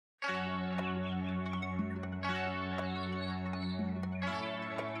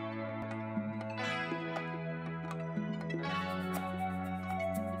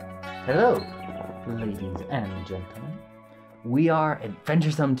Hello, ladies and gentlemen. We are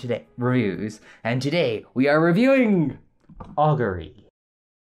Adventuresome today reviews, and today we are reviewing Augury,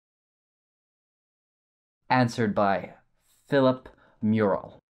 answered by Philip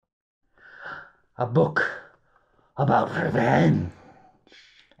Murrell. A book about revenge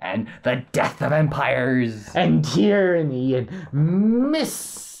and the death of empires and tyranny and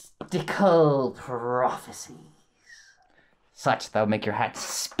mystical prophecies, such that will make your hat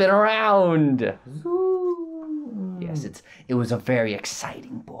spin around. Ooh. Yes, it was a very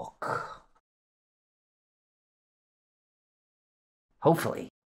exciting book. Hopefully,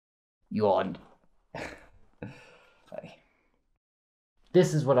 you all.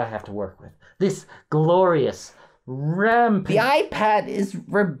 This is what I have to work with. This glorious, rampant. The iPad is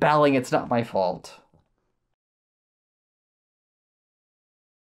rebelling. It's not my fault.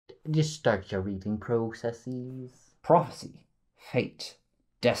 Just start your reading processes. Prophecy, fate,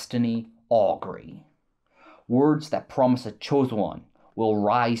 destiny, augury. Words that promise a chosen one will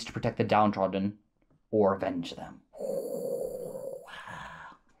rise to protect the downtrodden or avenge them.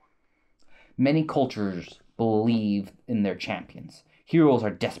 Many cultures believe in their champions. Heroes are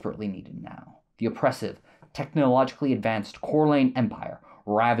desperately needed now. The oppressive, technologically advanced Corlane Empire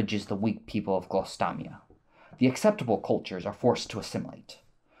ravages the weak people of Glostamia. The acceptable cultures are forced to assimilate.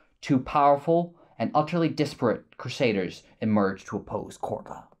 Two powerful and utterly disparate crusaders emerge to oppose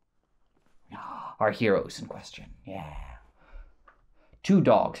Korga. Our heroes in question, yeah. Two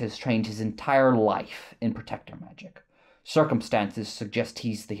Dogs has trained his entire life in protector magic. Circumstances suggest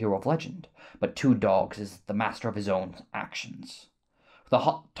he's the hero of legend, but Two Dogs is the master of his own actions. With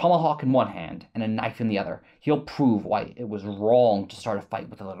a tomahawk in one hand and a knife in the other, he'll prove why it was wrong to start a fight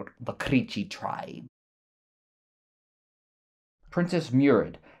with the Krichi tribe. Princess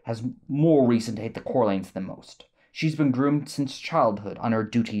Murid has more reason to hate the Corlanes than most. She's been groomed since childhood on her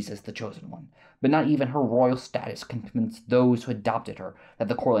duties as the Chosen One, but not even her royal status can convince those who adopted her that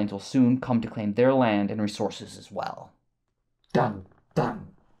the Corlanes will soon come to claim their land and resources as well. Dun, dun,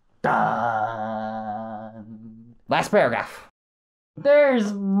 dun. Last paragraph.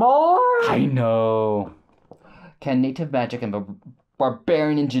 There's more? I know. Can native magic and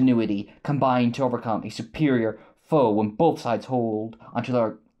barbarian ingenuity combine to overcome a superior foe when both sides hold onto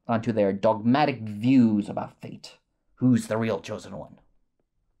their dogmatic views about fate? Who's the real Chosen One?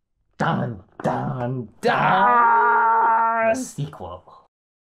 Dun, dun, dun! The sequel.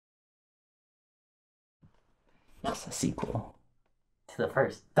 Yes, a sequel. To the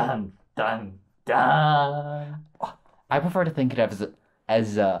first. Dun, dun, dun! I prefer to think of it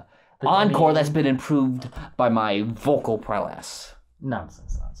as an encore that's been improved by my vocal prowess.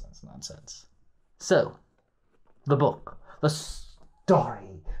 Nonsense. So, the book, the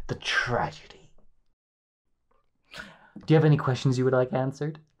story, the tragedy. Do you have any questions you would like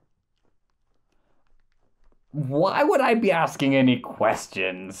answered? Why would I be asking any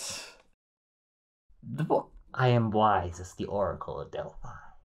questions? The book. I am wise as the Oracle of Delphi.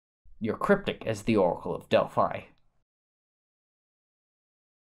 You're cryptic as the Oracle of Delphi.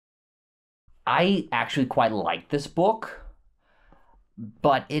 I actually quite like this book,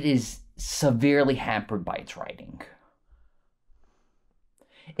 but it is severely hampered by its writing.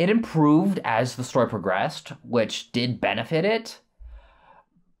 It improved as the story progressed, which did benefit it,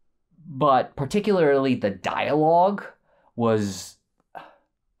 but particularly the dialogue was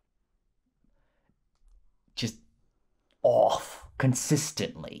just off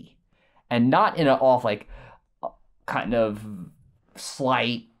consistently. And not in an off, like, kind of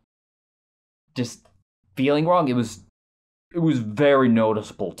slight, just feeling wrong. It was very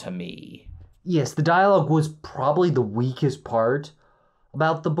noticeable to me. Yes, the dialogue was probably the weakest part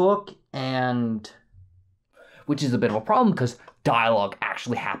about the book, and which is a bit of a problem because dialogue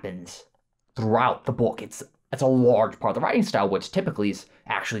actually happens throughout the book. It's a large part of the writing style, which typically is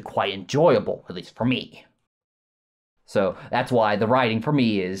actually quite enjoyable, at least for me. So that's why the writing for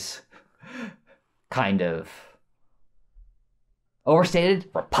me is kind of overstated,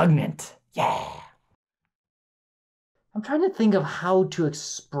 repugnant. Yeah. I'm trying to think of how to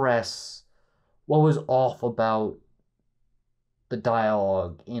express what was off about the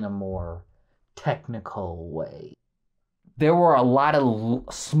dialogue in a more technical way. There were a lot of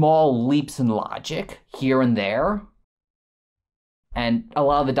small leaps in logic here and there, and a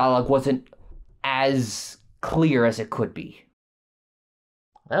lot of the dialogue wasn't as clear as it could be.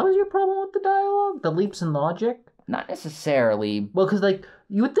 That was your problem with the dialogue? The leaps in logic? Not necessarily. Well, because, like,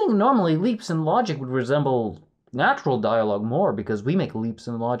 you would think normally leaps in logic would resemble natural dialogue more, because we make leaps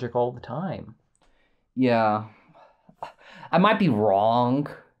in logic all the time. Yeah. I might be wrong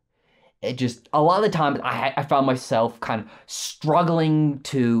it just, a lot of the times I found myself kind of struggling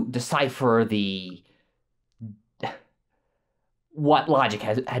to decipher what logic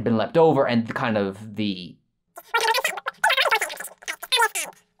had been left over and kind of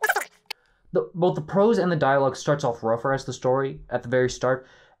both the prose and the dialogue starts off rougher as the story at the very start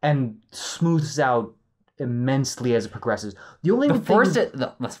and smooths out immensely as it progresses.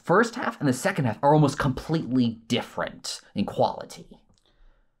 The first half and the second half are almost completely different in quality.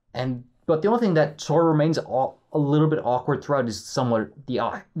 But the only thing that sort of remains a little bit awkward throughout is somewhat the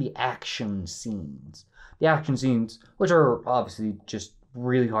action scenes. The action scenes, which are obviously just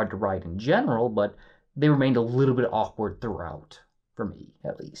really hard to write in general, but they remained a little bit awkward throughout, for me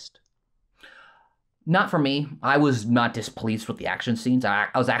at least. Not for me. I was not displeased with the action scenes. I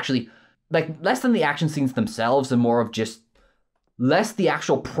was actually, less than the action scenes themselves and more of just less the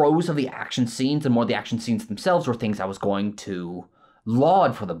actual prose of the action scenes and more the action scenes themselves were things I was going to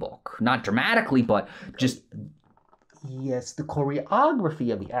laud for the book. Not dramatically, but just... Yes, the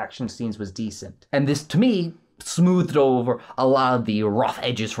choreography of the action scenes was decent. And this, to me, smoothed over a lot of the rough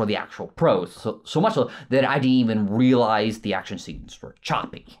edges for the actual prose. So much so that I didn't even realize the action scenes were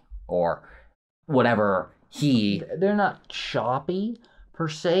choppy or whatever They're not choppy, per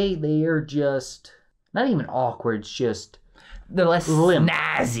se. They're just... not even awkward, it's just... they're less limp.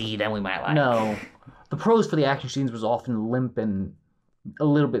 Snazzy than we might like. No. The prose for the action scenes was often limp and a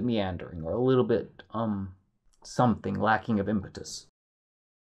little bit meandering, or a little bit, something lacking of impetus.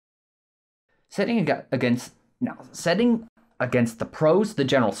 Setting against the prose, the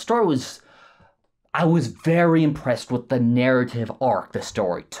general story I was very impressed with the narrative arc the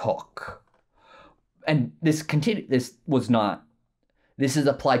story took. And this is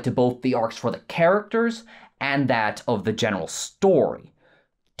applied to both the arcs for the characters and that of the general story.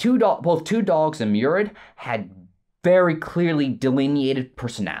 Both Two Dogs and Murid had very clearly delineated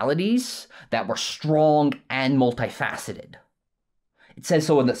personalities that were strong and multifaceted. It says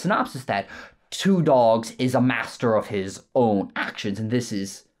so in the synopsis that Two Dogs is a master of his own actions, and this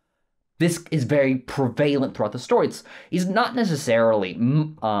is very prevalent throughout the story. He's not necessarily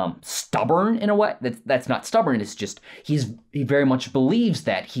stubborn in a way. That's not stubborn. It's just he very much believes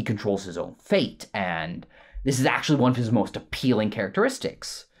that he controls his own fate, and this is actually one of his most appealing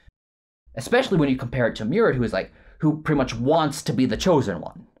characteristics. Especially when you compare it to Murid, who pretty much wants to be the chosen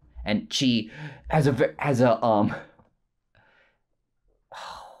one, and she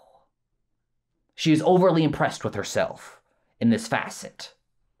she is overly impressed with herself in this facet.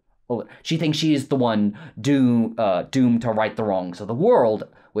 She thinks she is the one doomed to right the wrongs of the world,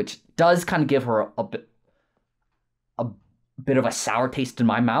 which does kind of give her a bit of a sour taste in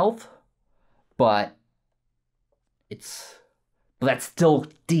my mouth, but that's still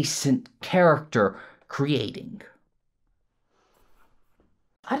decent character creating.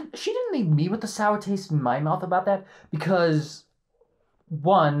 She didn't leave me with a sour taste in my mouth about that, because,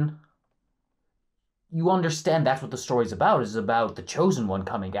 one, you understand that's what the story's about. It's about the chosen one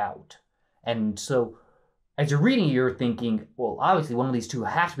coming out. And so, as you're reading, you're thinking, well, obviously one of these two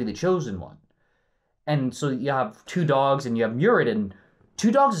has to be the chosen one. And so you have Two Dogs and you have Murid, and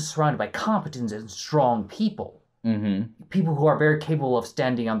Two Dogs is surrounded by competent and strong people. Mm-hmm. People who are very capable of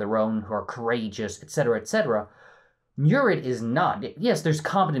standing on their own, who are courageous, etc., etc. Murid is not. Yes, there's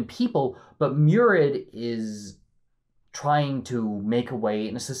competent people, but Murid is trying to make a way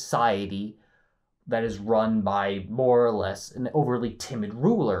in a society that is run by more or less an overly timid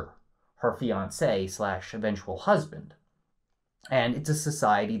ruler, her fiancé / eventual husband. And it's a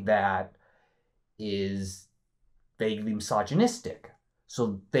society that is vaguely misogynistic,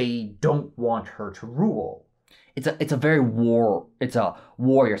 so they don't want her to rule. It's a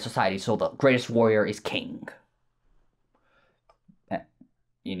warrior society, so the greatest warrior is king. And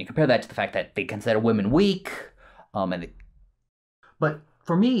you compare that to the fact that they consider women weak, but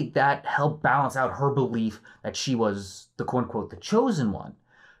for me, that helped balance out her belief that she was the quote-unquote the chosen one.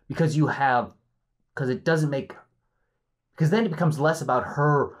 Because then it becomes less about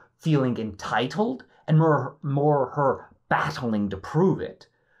her feeling entitled and more her battling to prove it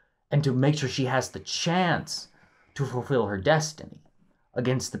and to make sure she has the chance to fulfill her destiny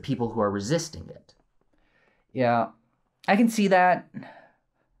against the people who are resisting it. Yeah, I can see that.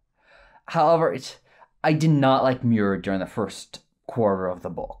 However, I did not like Murid during the first quarter of the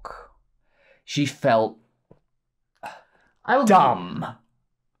book. She felt dumb.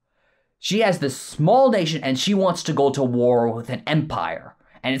 She has this small nation and she wants to go to war with an empire.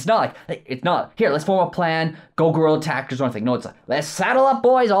 And it's not here, let's form a plan, go guerrilla tactics or anything. No, it's like, let's saddle up,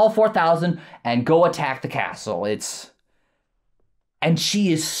 boys, all 4,000, and go attack the castle. And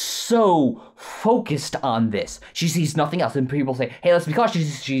she is so focused on this. She sees nothing else. And people say, hey, let's be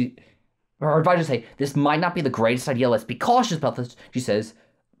cautious. her advisors say, this might not be the greatest idea, let's be cautious about this. She says,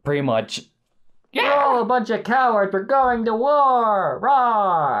 pretty much, yeah! We're all a bunch of cowards, we're going to war!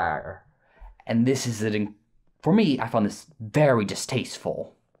 Roar! And this is, for me, I found this very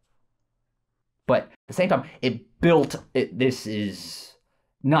distasteful. But at the same time, this is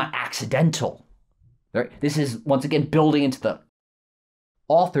not accidental. Right? This is, once again, building into the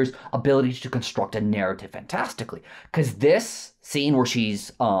author's ability to construct a narrative fantastically. Because this scene where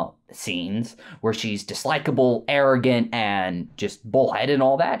she's, scenes where she's dislikable, arrogant, and just bullheaded and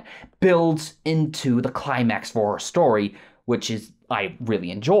all that, builds into the climax for her story, which I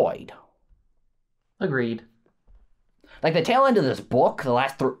really enjoyed. Agreed. Like, the tail end of this book, the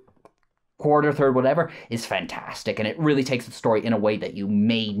last quarter, third, whatever, is fantastic, and it really takes the story in a way that you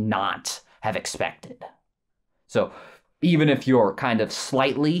may not have expected. So, even if you're kind of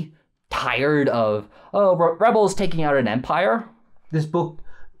slightly tired of, rebels taking out an empire. This book,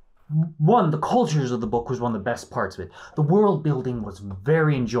 the cultures of the book was one of the best parts of it. The world building was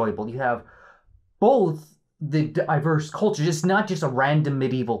very enjoyable. You have both the diverse cultures. It's not just a random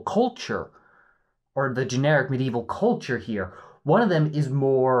medieval culture, or the generic medieval culture here. One of them is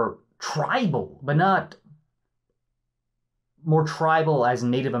more tribal, but not more tribal as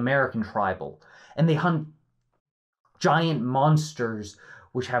Native American tribal. And they hunt giant monsters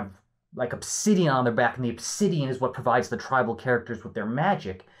which have like obsidian on their back, and the obsidian is what provides the tribal characters with their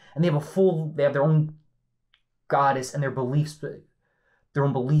magic. And they have their own goddess and their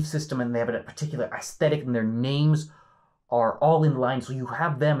own belief system, and they have a particular aesthetic, and their names are all in line. So you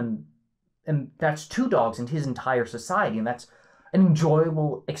have them, and that's Two Dogs and his entire society, and that's an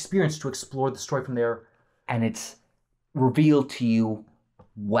enjoyable experience to explore the story from there. And it's revealed to you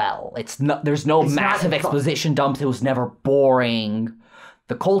well. There's no massive exposition dumps. It was never boring.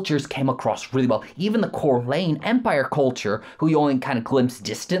 The cultures came across really well. Even the Corlane Empire culture, who you only kind of glimpse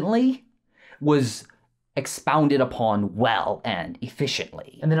distantly, was expounded upon well and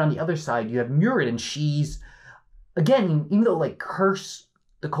efficiently. And then on the other side, you have Murid, and she's, again, even though like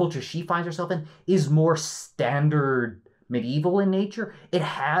the culture she finds herself in is more standard medieval in nature, it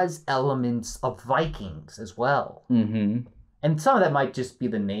has elements of Vikings as well. Mm-hmm. And some of that might just be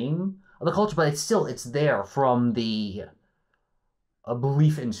the name of the culture, but it's there from a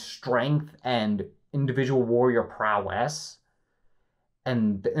belief in strength and individual warrior prowess.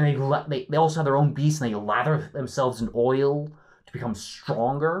 And they also have their own beasts, and they lather themselves in oil to become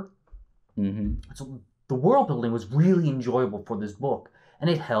stronger. Mm-hmm. So the world building was really enjoyable for this book,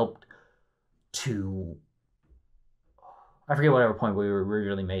 and it helped to, I forget whatever point we were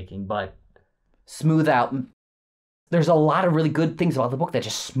really making, but smooth out. There's a lot of really good things about the book that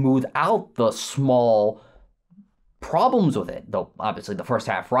just smooth out the small problems with it. Though obviously the first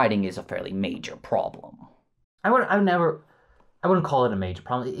half writing is a fairly major problem. I wouldn't call it a major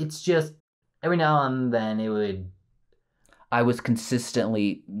problem. It's just every now and then it would. I was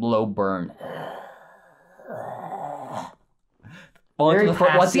consistently low burn. Only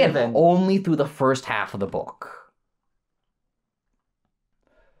through the first half of the book.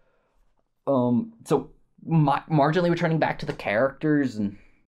 So marginally returning back to the characters, and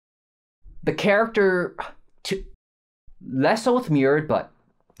the character, less so with Murid, but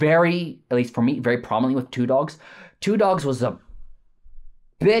very, at least for me, very prominently with Two Dogs. Two Dogs was a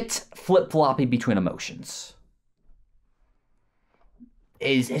bit flip-floppy between emotions.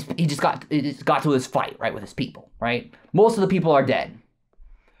 He just got to his fight, right, with his people, right? Most of the people are dead.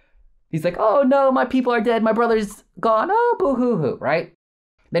 He's like, oh no, my people are dead, my brother's gone, oh boo-hoo-hoo, right?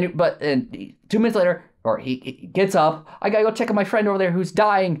 But 2 minutes later, or he gets up, I gotta go check on my friend over there who's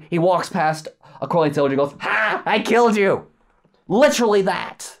dying. He walks past a Corlane soldier, goes, ha, I killed you. Literally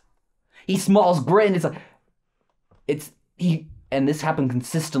that. He smiles, grin, and this happened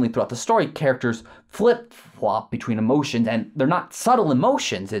consistently throughout the story. Characters flip-flop between emotions, and they're not subtle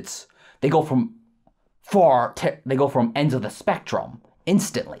emotions. They go from ends of the spectrum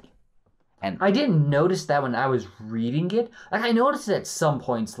instantly. And I didn't notice that when I was reading it. Like, I noticed it at some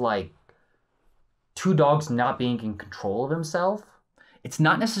points, like Two Dogs not being in control of himself. It's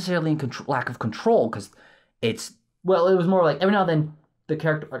not necessarily lack of control, because it's... Well, it was more like every now and then the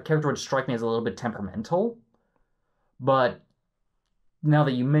character would strike me as a little bit temperamental. But now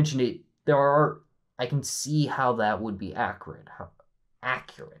that you mentioned it, I can see how that would be accurate.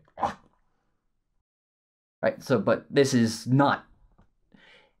 Right, so, but this is not,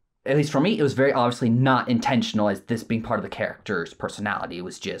 at least for me, it was very obviously not intentional as this being part of the character's personality. It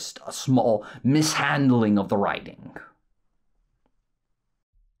was just a small mishandling of the writing.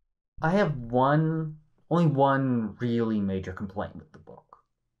 I have only one really major complaint with the book.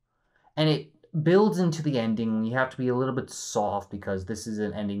 And builds into the ending. You have to be a little bit soft because this is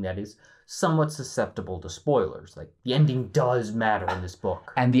an ending that is somewhat susceptible to spoilers. Like, the ending does matter in this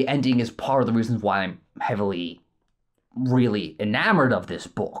book. And the ending is part of the reasons why I'm heavily, really enamored of this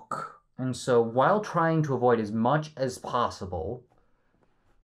book. And so, while trying to avoid as much as possible,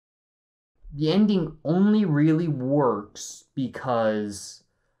 the ending only really works because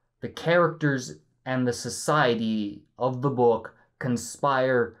the characters and the society of the book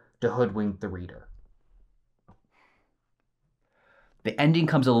conspire to hoodwink the reader. The ending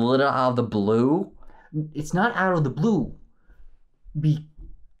comes a little out of the blue. It's not out of the blue. It's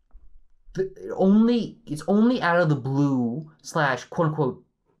only out of the blue / quote unquote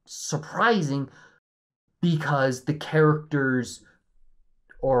surprising because the characters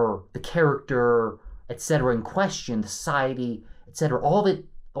or the character, etc. in question, the society, etc., all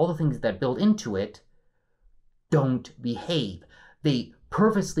the things that build into it don't behave. They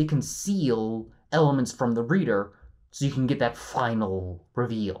purposely conceal elements from the reader so you can get that final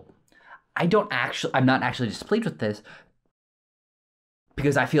reveal. I'm not actually displeased with this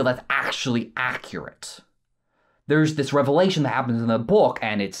because I feel that's actually accurate. There's this revelation that happens in the book,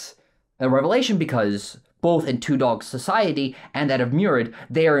 and it's a revelation because both in Two Dogs Society and that of Murid,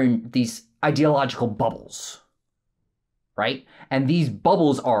 they are in these ideological bubbles, right? And these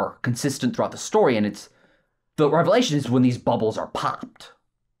bubbles are consistent throughout the story, and the revelation is when these bubbles are popped.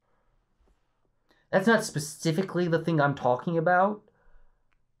 That's not specifically the thing I'm talking about.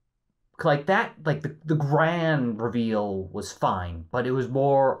 Like that, like the grand reveal was fine, but it was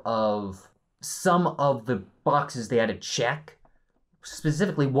more of some of the boxes they had to check.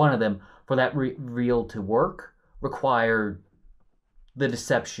 Specifically, one of them, for that reveal to work, required the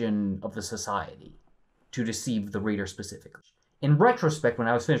deception of the society to deceive the reader specifically. In retrospect, when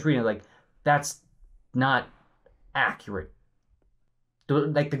I was finished reading, like, that's not accurate.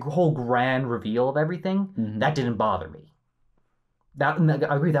 Like, the whole grand reveal of everything, that didn't bother me. I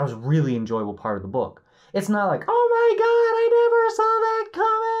agree, that was a really enjoyable part of the book. It's not like, oh my god, I never saw that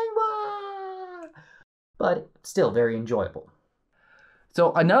coming! But still very enjoyable.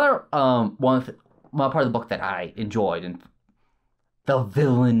 So another one part of the book that I enjoyed, and the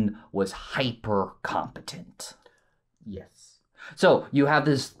villain was hyper competent. Yes. So you have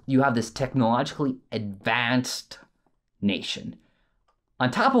this technologically advanced nation,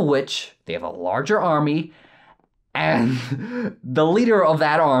 on top of which they have a larger army, and the leader of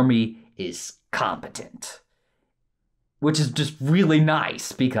that army is competent. Which is just really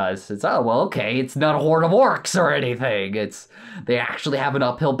nice because it's, it's not a horde of orcs or anything. They actually have an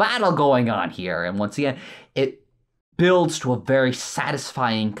uphill battle going on here. And once again, it builds to a very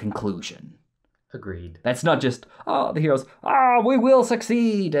satisfying conclusion. Agreed. That's not just, the heroes, we will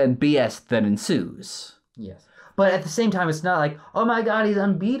succeed, and BS then ensues. Yes. But at the same time, it's not like, oh my god, he's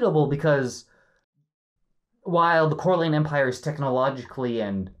unbeatable, because while the Corlane Empire is technologically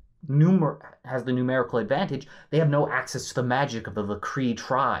and has the numerical advantage, they have no access to the magic of the Lacree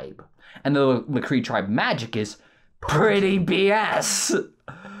tribe. And the Lacree tribe magic is pretty BS.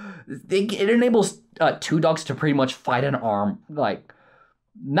 It enables Two Dogs to pretty much fight an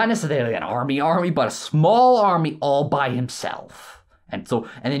not necessarily an army, but a small army all by himself. And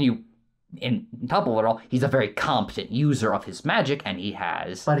then on top of it all, he's a very competent user of his magic, and he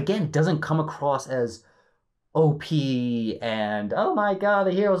has... But again, it doesn't come across as OP and, oh my god,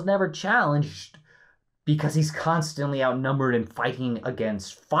 the hero's never challenged, because he's constantly outnumbered and fighting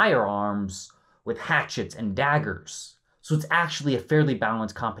against firearms with hatchets and daggers. So it's actually a fairly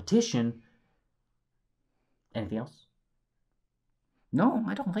balanced competition. Anything else? No,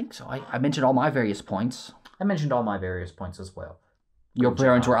 I don't think so. I mentioned all my various points. I mentioned all my various points as well. Your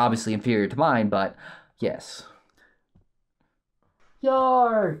parents were obviously inferior to mine, but yes.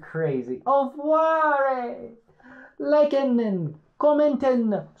 You're crazy. Au revoir! Liken,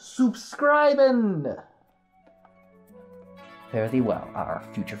 commenten, subscriben. Fare thee well, our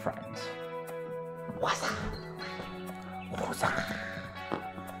future friends. What's up? What's up?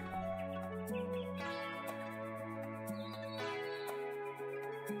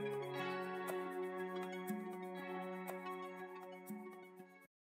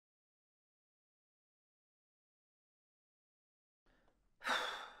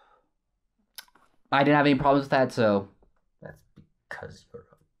 I didn't have any problems with that, so... That's because you're a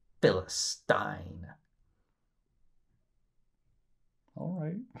Philistine. All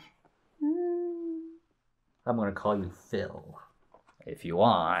right. I'm going to call you Phil. If you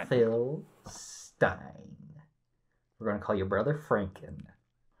want. Phil Stein. We're going to call your brother Franken.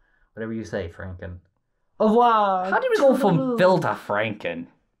 Whatever you say, Franken. Au revoir! How did we go from Phil to Franken?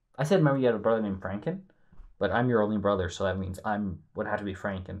 I said, remember you had a brother named Franken? But I'm your only brother, so that means I would have to be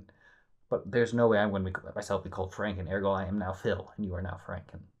Franken. But there's no way I'm going to let myself be called Franken, ergo I am now Phil, and you are now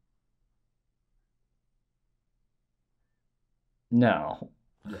Franken. No.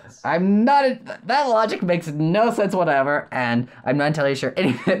 Yes. I'm not... That logic makes no sense whatever, and I'm not entirely sure any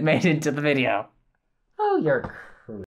of it made into the video. Oh, Yerk.